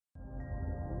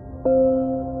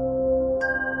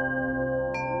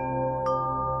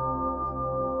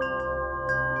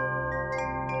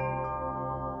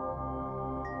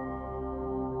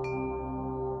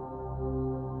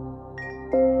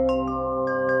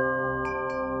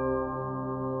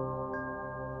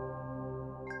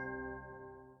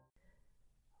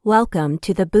Welcome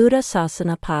to the Buddha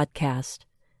Sasana podcast.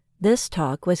 This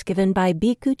talk was given by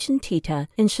Bhikkhu Chintita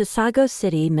in Chisago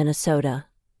City, Minnesota.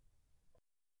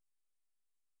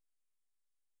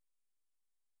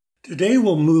 Today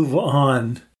we'll move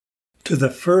on to the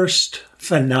first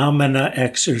phenomena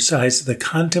exercise, the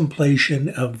contemplation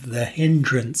of the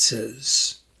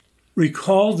hindrances.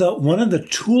 Recall that one of the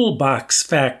toolbox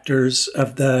factors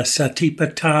of the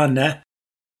Satipatthana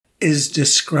is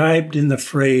described in the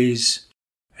phrase,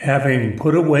 having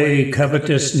put away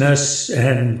covetousness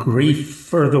and grief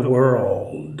for the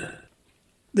world.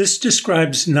 This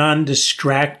describes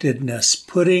non-distractedness,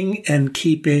 putting and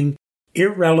keeping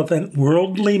irrelevant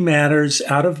worldly matters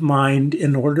out of mind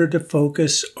in order to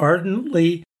focus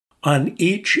ardently on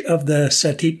each of the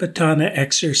Satipatthana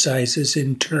exercises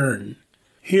in turn.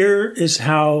 Here is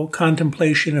how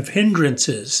contemplation of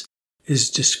hindrances is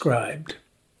described.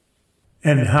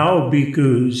 And how,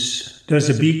 bhikkhus, does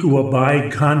a bhikkhu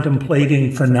abide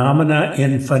contemplating phenomena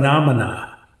in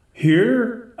phenomena?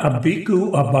 Here, a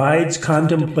bhikkhu abides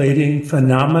contemplating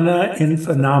phenomena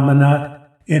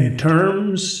in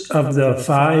terms of the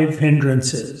five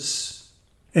hindrances.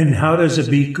 And how does a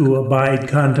bhikkhu abide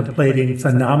contemplating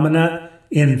phenomena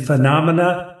in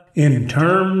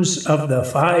terms of the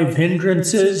five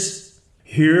hindrances?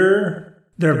 Here,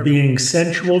 there being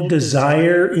sensual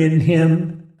desire in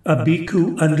him, a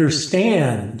bhikkhu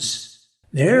understands,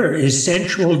 there is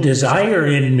sensual desire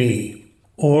in me,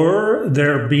 or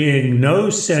there being no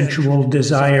sensual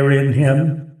desire in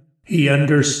him, he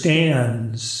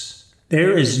understands,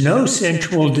 there is no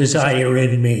sensual desire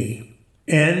in me,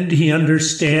 and he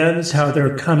understands how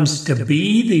there comes to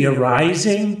be the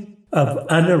arising of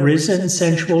unarisen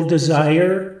sensual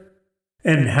desire,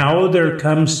 and how there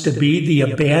comes to be the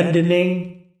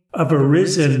abandoning of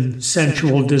arisen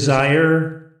sensual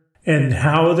desire, and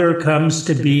how there comes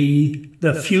to be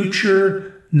the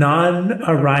future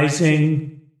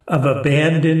non-arising of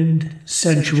abandoned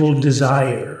sensual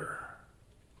desire.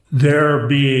 There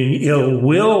being ill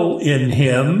will in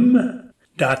him, ...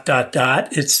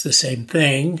 it's the same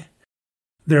thing.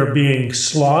 There being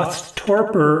sloth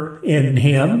torpor in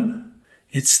him,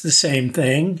 it's the same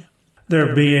thing.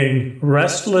 There being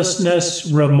restlessness,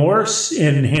 remorse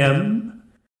in him,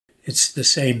 it's the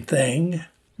same thing.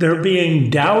 There being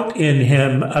doubt in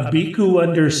him, a bhikkhu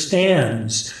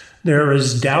understands, there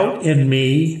is doubt in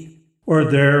me, or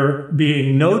there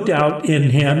being no doubt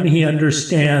in him, he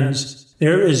understands,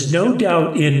 there is no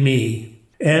doubt in me,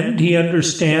 and he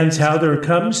understands how there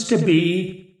comes to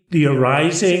be the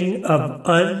arising of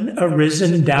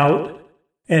unarisen doubt,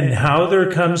 and how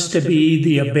there comes to be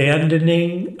the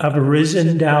abandoning of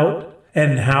arisen doubt,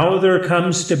 and how there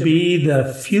comes to be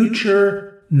the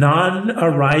future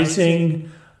non-arising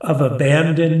of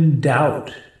abandoned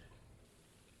doubt.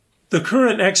 The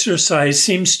current exercise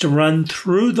seems to run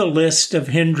through the list of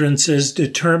hindrances,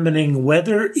 determining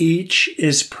whether each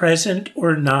is present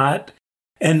or not,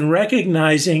 and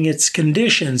recognizing its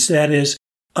conditions, that is,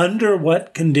 under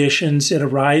what conditions it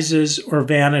arises or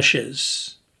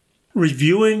vanishes.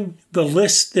 Reviewing the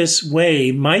list this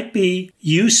way might be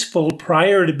useful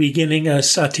prior to beginning a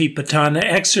Satipatthana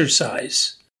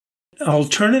exercise.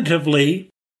 Alternatively,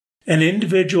 an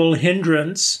individual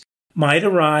hindrance might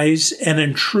arise and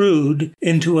intrude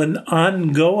into an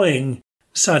ongoing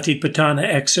Satipatthana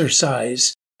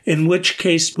exercise, in which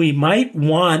case we might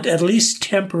want, at least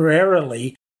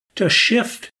temporarily, to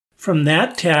shift from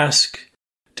that task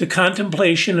to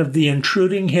contemplation of the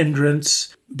intruding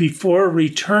hindrance before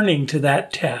returning to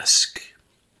that task.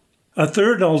 A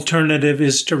third alternative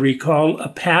is to recall a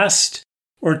past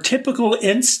or typical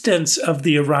instance of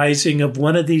the arising of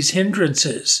one of these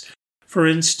hindrances, for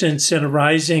instance, an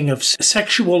arising of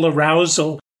sexual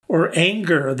arousal or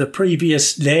anger the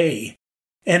previous day,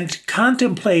 and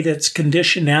contemplate its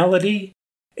conditionality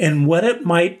and what it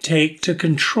might take to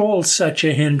control such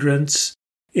a hindrance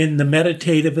in the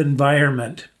meditative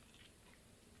environment.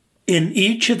 In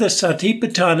each of the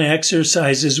Satipatthana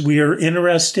exercises, we are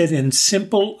interested in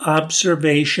simple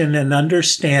observation and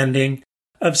understanding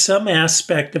of some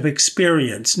aspect of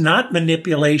experience, not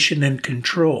manipulation and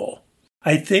control.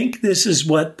 I think this is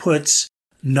what puts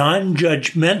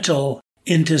non-judgmental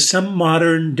into some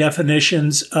modern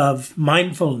definitions of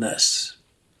mindfulness.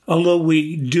 Although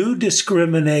we do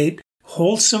discriminate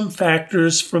wholesome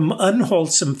factors from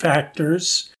unwholesome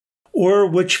factors, or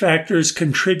which factors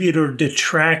contribute or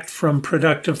detract from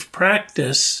productive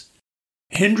practice.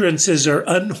 Hindrances are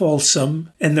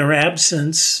unwholesome and their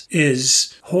absence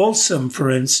is wholesome, for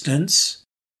instance.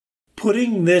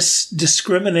 Putting this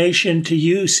discrimination to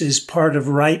use is part of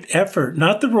right effort,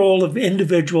 not the role of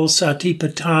individual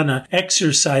satipatthana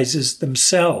exercises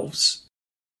themselves.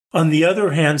 On the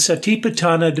other hand,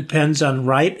 satipatthana depends on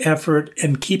right effort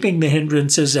and keeping the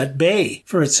hindrances at bay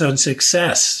for its own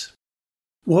success.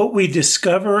 What we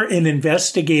discover in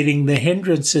investigating the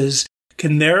hindrances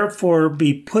can therefore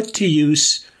be put to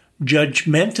use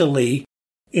judgmentally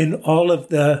in all of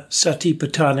the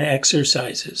satipatthana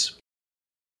exercises.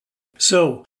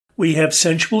 So, we have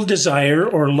sensual desire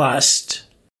or lust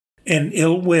and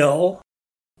ill will,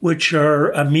 which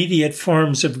are immediate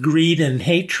forms of greed and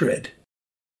hatred.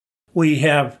 We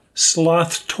have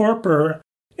sloth, torpor,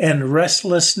 and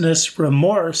restlessness,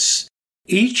 remorse,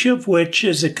 each of which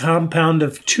is a compound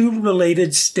of two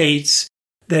related states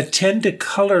that tend to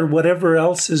color whatever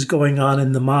else is going on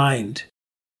in the mind.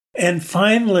 And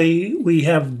finally, we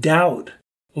have doubt,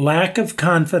 lack of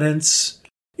confidence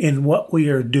in what we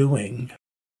are doing.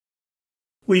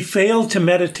 We fail to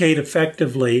meditate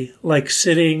effectively, like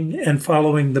sitting and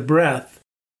following the breath,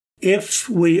 if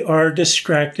we are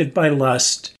distracted by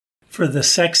lust for the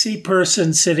sexy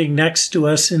person sitting next to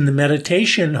us in the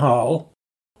meditation hall,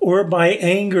 or by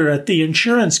anger at the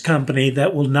insurance company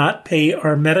that will not pay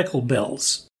our medical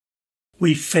bills.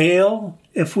 We fail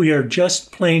if we are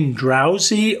just plain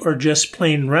drowsy or just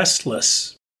plain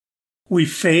restless. We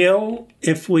fail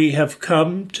if we have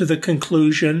come to the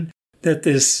conclusion that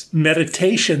this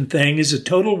meditation thing is a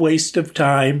total waste of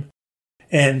time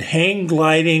and hang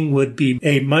gliding would be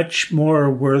a much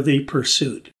more worthy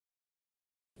pursuit.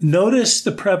 Notice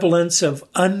the prevalence of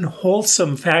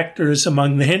unwholesome factors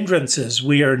among the hindrances.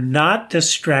 We are not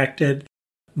distracted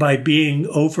by being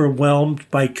overwhelmed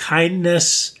by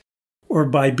kindness or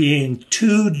by being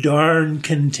too darn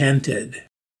contented.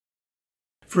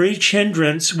 For each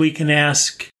hindrance, we can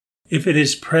ask if it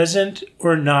is present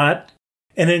or not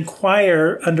and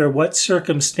inquire under what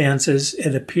circumstances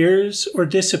it appears or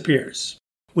disappears.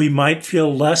 We might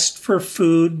feel lust for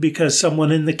food because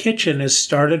someone in the kitchen has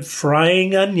started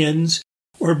frying onions,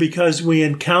 or because we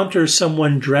encounter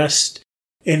someone dressed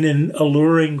in an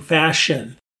alluring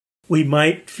fashion. We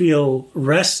might feel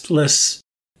restless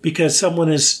because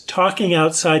someone is talking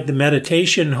outside the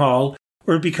meditation hall,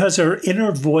 or because our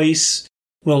inner voice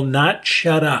will not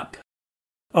shut up.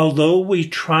 Although we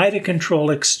try to control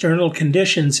external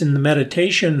conditions in the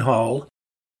meditation hall,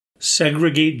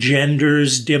 segregate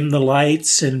genders, dim the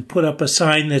lights, and put up a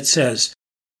sign that says,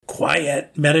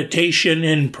 "Quiet, meditation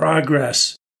in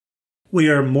progress," we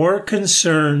are more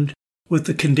concerned with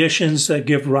the conditions that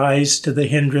give rise to the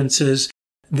hindrances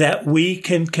that we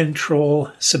can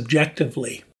control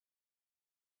subjectively.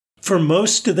 For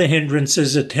most of the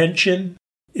hindrances, attention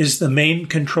is the main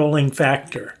controlling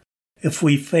factor. If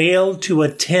we fail to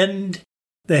attend,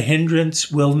 the hindrance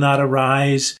will not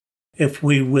arise. If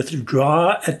we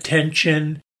withdraw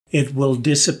attention, it will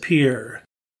disappear.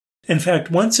 In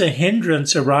fact, once a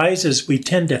hindrance arises, we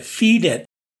tend to feed it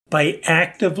by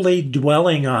actively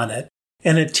dwelling on it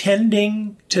and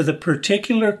attending to the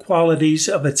particular qualities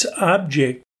of its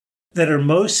object that are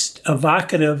most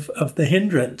evocative of the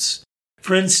hindrance.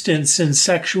 For instance, in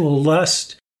sexual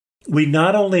lust, we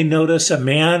not only notice a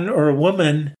man or a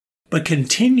woman, but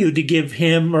continue to give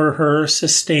him or her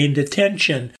sustained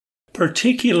attention,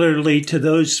 particularly to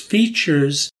those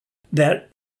features that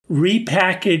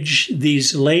repackage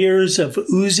these layers of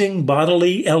oozing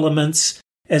bodily elements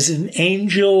as an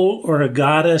angel or a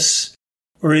goddess,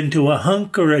 or into a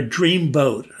hunk or a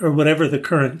dreamboat, or whatever the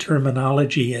current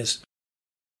terminology is.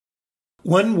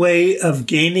 One way of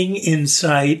gaining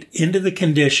insight into the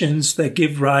conditions that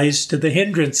give rise to the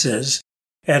hindrances,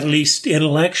 at least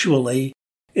intellectually,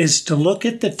 is to look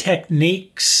at the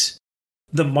techniques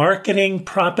the marketing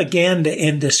propaganda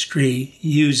industry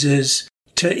uses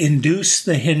to induce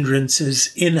the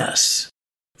hindrances in us.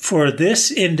 For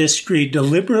this industry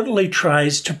deliberately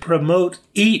tries to promote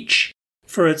each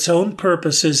for its own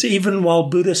purposes, even while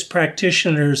Buddhist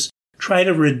practitioners try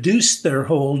to reduce their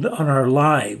hold on our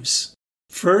lives.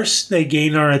 First, they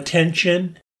gain our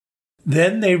attention.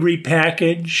 Then they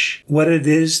repackage what it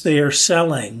is they are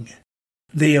selling.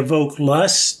 They evoke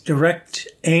lust, direct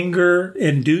anger,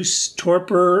 induce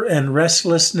torpor and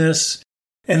restlessness,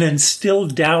 and instill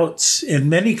doubts in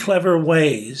many clever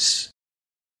ways.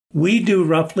 We do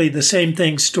roughly the same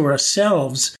things to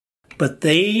ourselves, but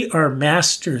they are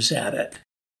masters at it.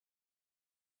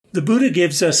 The Buddha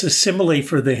gives us a simile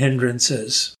for the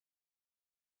hindrances.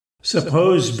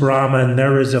 Suppose, Brahman,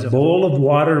 there is a bowl of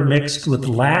water mixed with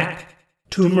lac,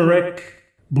 turmeric,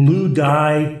 blue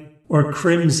dye, or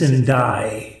crimson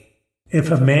dye.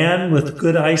 If a man with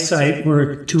good eyesight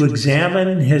were to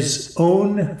examine his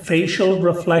own facial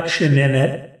reflection in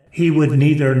it, he would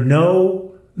neither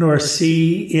know nor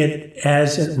see it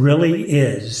as it really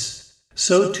is.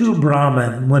 So too,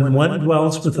 Brahman, when one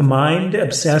dwells with a mind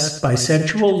obsessed by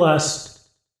sensual lust,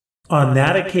 on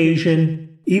that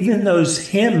occasion, even those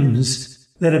hymns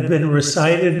that have been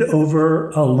recited over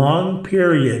a long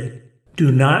period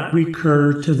do not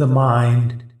recur to the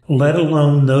mind, let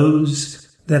alone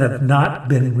those that have not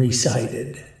been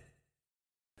recited.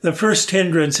 The first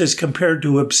hindrance is compared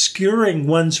to obscuring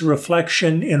one's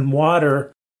reflection in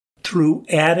water through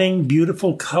adding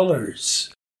beautiful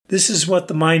colors. This is what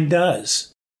the mind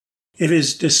does. It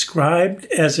is described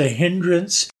as a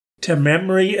hindrance to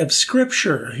memory of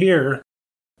Scripture here,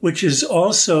 which is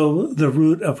also the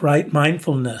root of right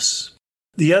mindfulness.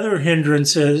 The other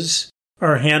hindrances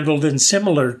are handled in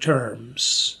similar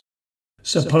terms.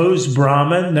 Suppose,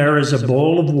 Brahman, there is a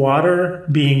bowl of water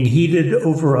being heated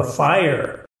over a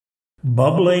fire,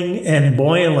 bubbling and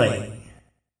boiling.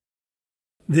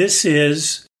 This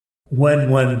is when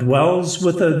one dwells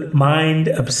with a mind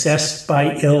obsessed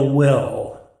by ill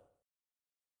will.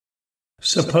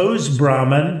 Suppose,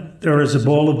 Brahman, there is a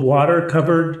bowl of water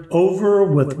covered over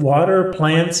with water,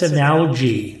 plants, and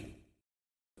algae.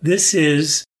 This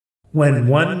is when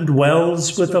one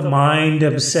dwells with a mind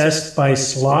obsessed by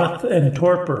sloth and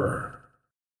torpor.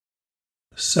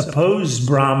 Suppose,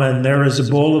 Brahman, there is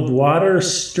a bowl of water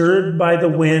stirred by the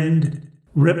wind,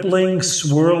 rippling,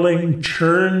 swirling,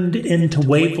 churned into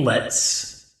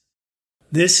wavelets.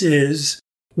 This is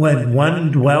when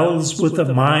one dwells with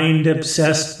a mind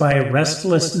obsessed by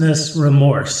restlessness,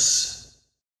 remorse.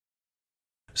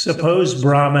 Suppose,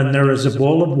 Brahman, there is a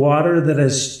bowl of water that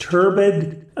is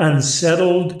turbid,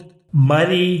 unsettled,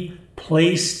 muddy,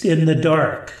 placed in the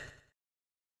dark.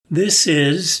 This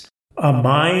is a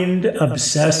mind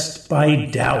obsessed by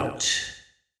doubt.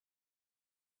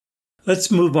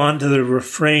 Let's move on to the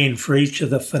refrain for each of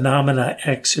the phenomena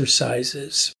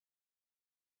exercises.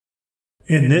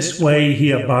 In this way,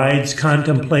 he abides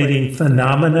contemplating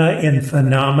phenomena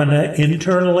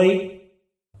internally,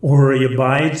 or he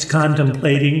abides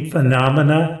contemplating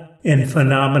phenomena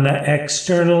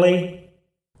externally,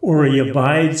 or he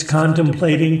abides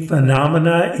contemplating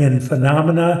phenomena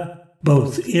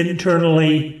both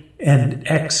internally and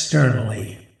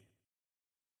externally.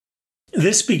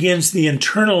 This begins the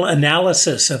internal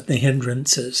analysis of the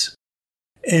hindrances.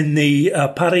 In the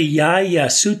Pariyaya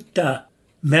Sutta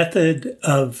method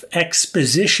of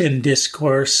exposition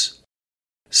discourse,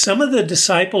 some of the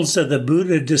disciples of the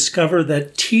Buddha discover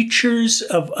that teachers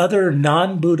of other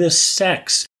non-Buddhist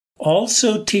sects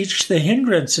also teach the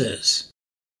hindrances,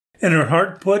 and are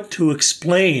hard put to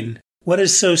explain what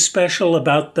is so special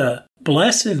about the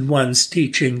Blessed One's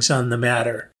teachings on the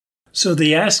matter. So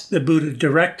they ask the Buddha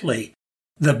directly.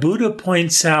 The Buddha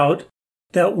points out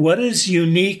that what is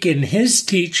unique in his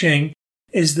teaching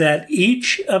is that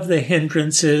each of the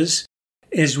hindrances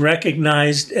is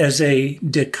recognized as a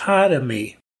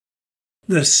dichotomy.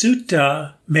 The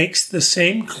sutta makes the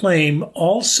same claim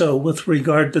also with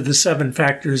regard to the 7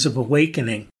 factors of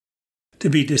awakening, to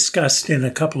be discussed in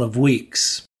a couple of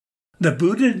weeks. The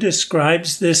Buddha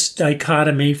describes this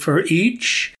dichotomy for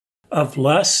each of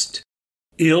lust,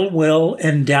 ill will,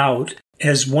 and doubt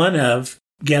as one of,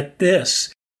 get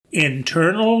this,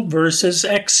 internal versus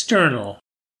external.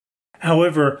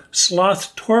 However,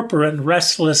 sloth, torpor, and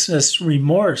restlessness,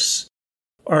 remorse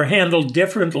are handled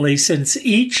differently since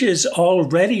each is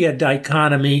already a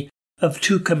dichotomy of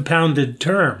 2 compounded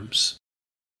terms.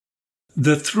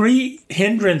 The 3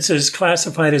 hindrances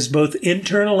classified as both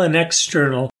internal and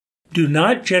external do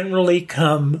not generally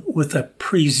come with a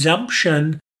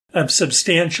presumption of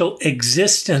substantial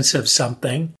existence of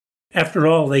something. After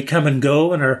all, they come and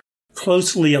go and are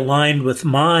closely aligned with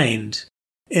mind.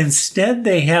 Instead,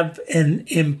 they have an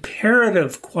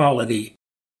imperative quality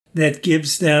that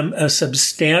gives them a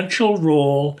substantial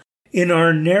role in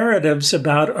our narratives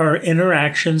about our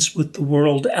interactions with the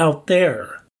world out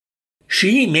there.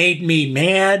 She made me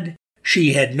mad.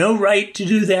 She had no right to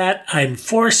do that. I'm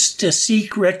forced to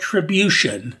seek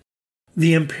retribution.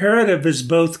 The imperative is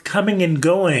both coming and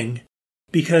going.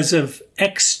 Because of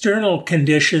external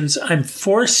conditions, I'm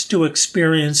forced to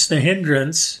experience the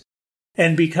hindrance.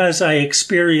 And because I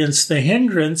experience the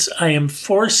hindrance, I am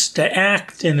forced to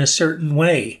act in a certain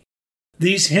way.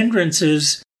 These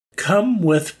hindrances come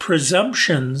with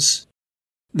presumptions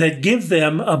that give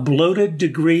them a bloated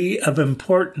degree of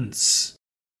importance.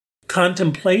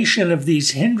 contemplation of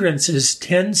these hindrances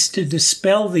tends to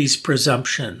dispel these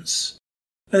presumptions.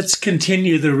 Let's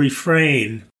continue the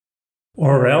refrain.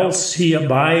 Or else he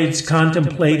abides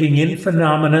contemplating in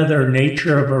phenomena their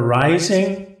nature of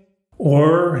arising,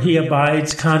 or he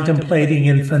abides contemplating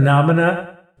in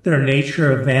phenomena their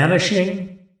nature of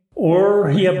vanishing, or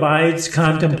he abides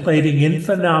contemplating in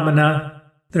phenomena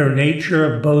their nature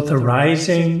of both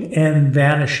arising and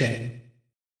vanishing.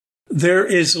 There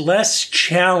is less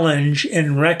challenge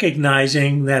in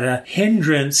recognizing that a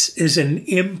hindrance is an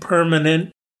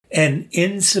impermanent and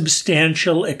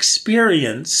insubstantial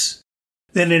experience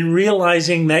than in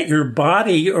realizing that your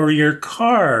body or your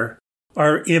car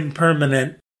are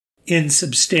impermanent,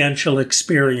 insubstantial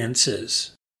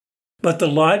experiences. But the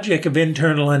logic of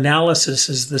internal analysis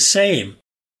is the same.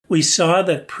 We saw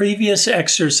that previous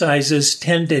exercises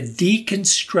tend to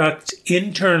deconstruct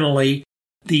internally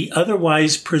the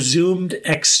otherwise presumed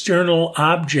external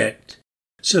object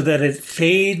so that it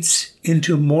fades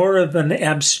into more of an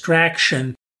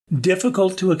abstraction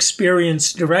difficult to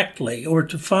experience directly or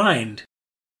to find.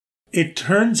 It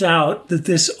turns out that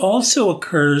this also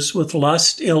occurs with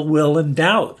lust, ill will, and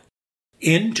doubt.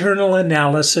 Internal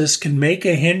analysis can make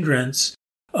a hindrance,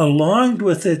 along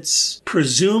with its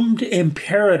presumed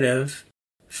imperative,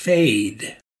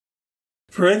 fade.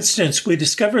 For instance, we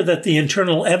discover that the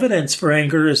internal evidence for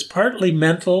anger is partly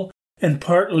mental and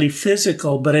partly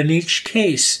physical, but in each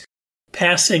case,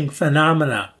 passing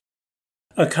phenomena.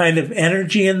 A kind of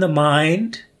energy in the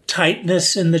mind,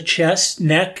 tightness in the chest,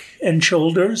 neck, and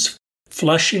shoulders,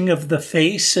 flushing of the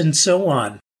face, and so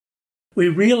on. We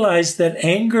realize that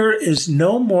anger is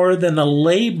no more than a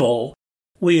label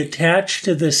we attach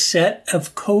to the set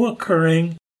of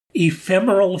co-occurring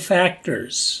ephemeral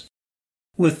factors.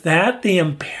 With that, the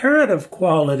imperative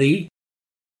quality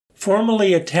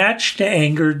formally attached to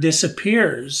anger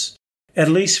disappears, at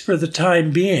least for the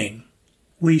time being.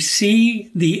 We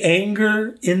see the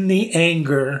anger in the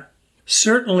anger,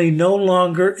 certainly no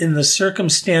longer in the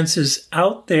circumstances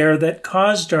out there that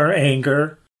caused our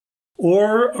anger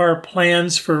or our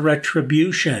plans for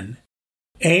retribution.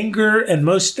 Anger and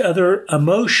most other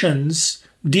emotions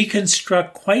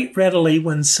deconstruct quite readily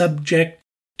when subject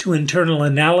to internal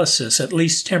analysis, at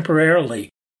least temporarily.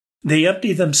 They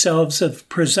empty themselves of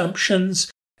presumptions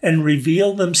and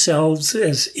reveal themselves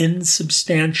as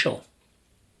insubstantial.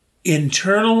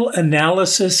 Internal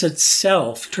analysis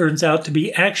itself turns out to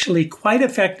be actually quite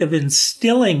effective in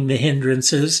stilling the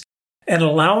hindrances and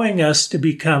allowing us to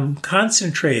become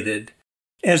concentrated.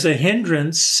 As a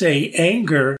hindrance, say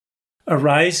anger,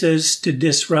 arises to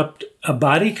disrupt a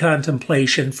body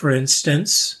contemplation, for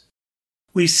instance,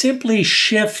 we simply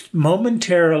shift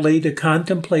momentarily to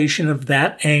contemplation of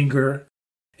that anger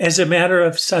as a matter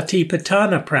of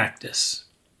satipatthana practice.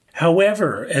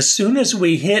 However, as soon as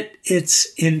we hit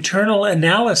its internal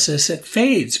analysis, it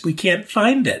fades. We can't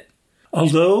find it.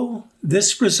 Although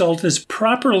this result is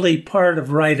properly part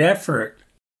of right effort,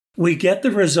 we get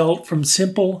the result from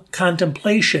simple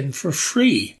contemplation for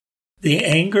free. The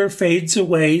anger fades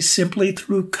away simply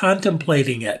through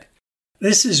contemplating it.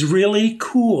 This is really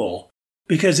cool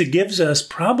because it gives us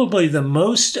probably the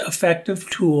most effective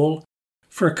tool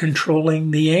for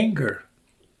controlling the anger.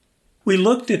 We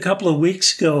looked a couple of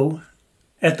weeks ago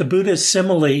at the Buddha's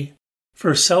simile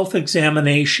for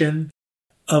self-examination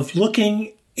of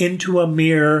looking into a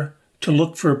mirror to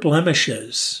look for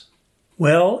blemishes.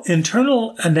 Well,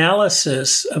 internal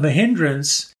analysis of a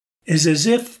hindrance is as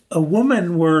if a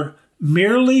woman were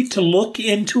merely to look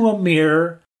into a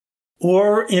mirror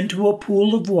or into a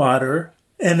pool of water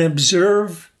and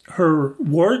observe her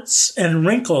warts and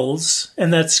wrinkles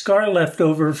and that scar left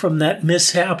over from that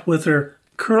mishap with her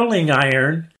curling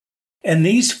iron, and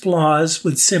these flaws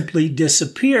would simply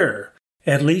disappear,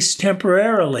 at least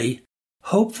temporarily,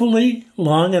 hopefully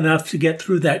long enough to get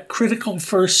through that critical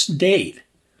first date.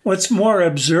 What's more,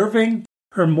 observing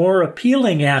her more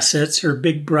appealing assets, her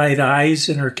big bright eyes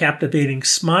and her captivating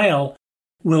smile,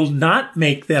 will not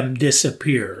make them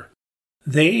disappear.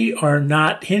 They are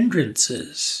not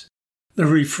hindrances. The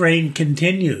refrain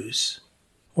continues,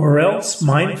 or else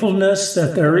mindfulness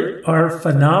that there are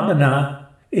phenomena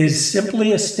is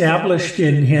simply established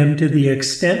in him to the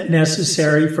extent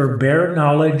necessary for bare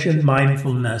knowledge and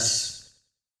mindfulness,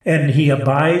 and he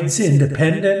abides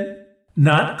independent,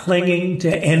 not clinging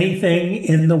to anything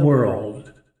in the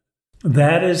world.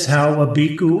 That is how a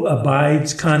bhikkhu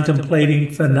abides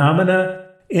contemplating phenomena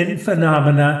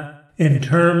in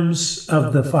terms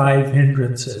of the five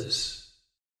hindrances.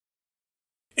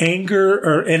 Anger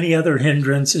or any other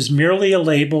hindrance is merely a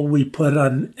label we put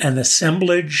on an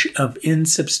assemblage of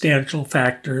insubstantial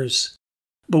factors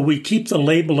but we keep the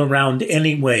label around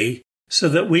anyway so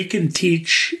that we can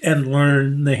teach and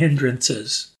learn the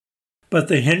hindrances. But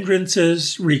the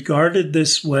hindrances, regarded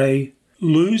this way,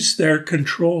 lose their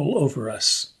control over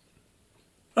us.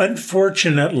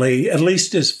 Unfortunately, at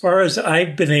least as far as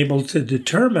I've been able to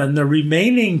determine, the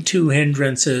remaining two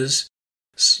hindrances,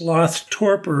 sloth,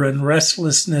 torpor, and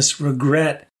restlessness,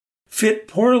 regret, fit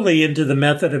poorly into the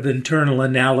method of internal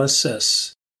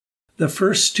analysis. The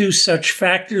first two such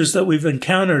factors that we've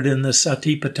encountered in the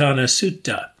Satipatthana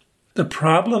Sutta. The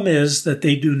problem is that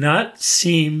they do not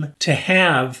seem to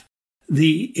have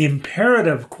the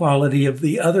imperative quality of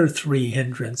the other three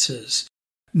hindrances,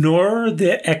 nor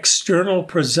the external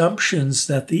presumptions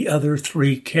that the other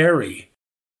three carry.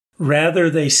 Rather,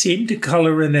 they seem to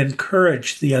color and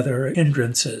encourage the other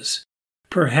hindrances.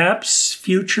 Perhaps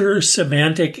future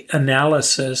semantic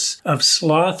analysis of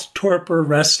sloth, torpor,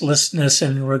 restlessness,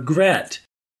 and regret,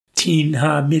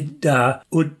 tinha, midda,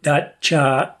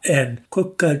 uddacha, and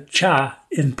kukkaccha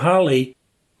in Pali,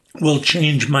 will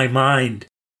change my mind.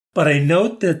 But I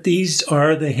note that these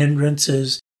are the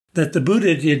hindrances that the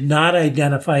Buddha did not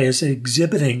identify as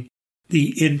exhibiting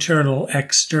the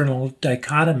internal-external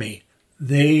dichotomy.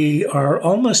 They are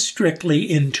almost strictly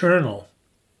internal.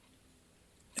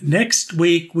 Next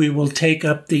week, we will take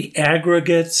up the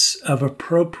aggregates of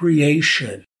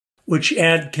appropriation, which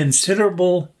add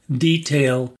considerable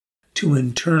detail to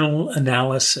internal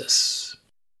analysis.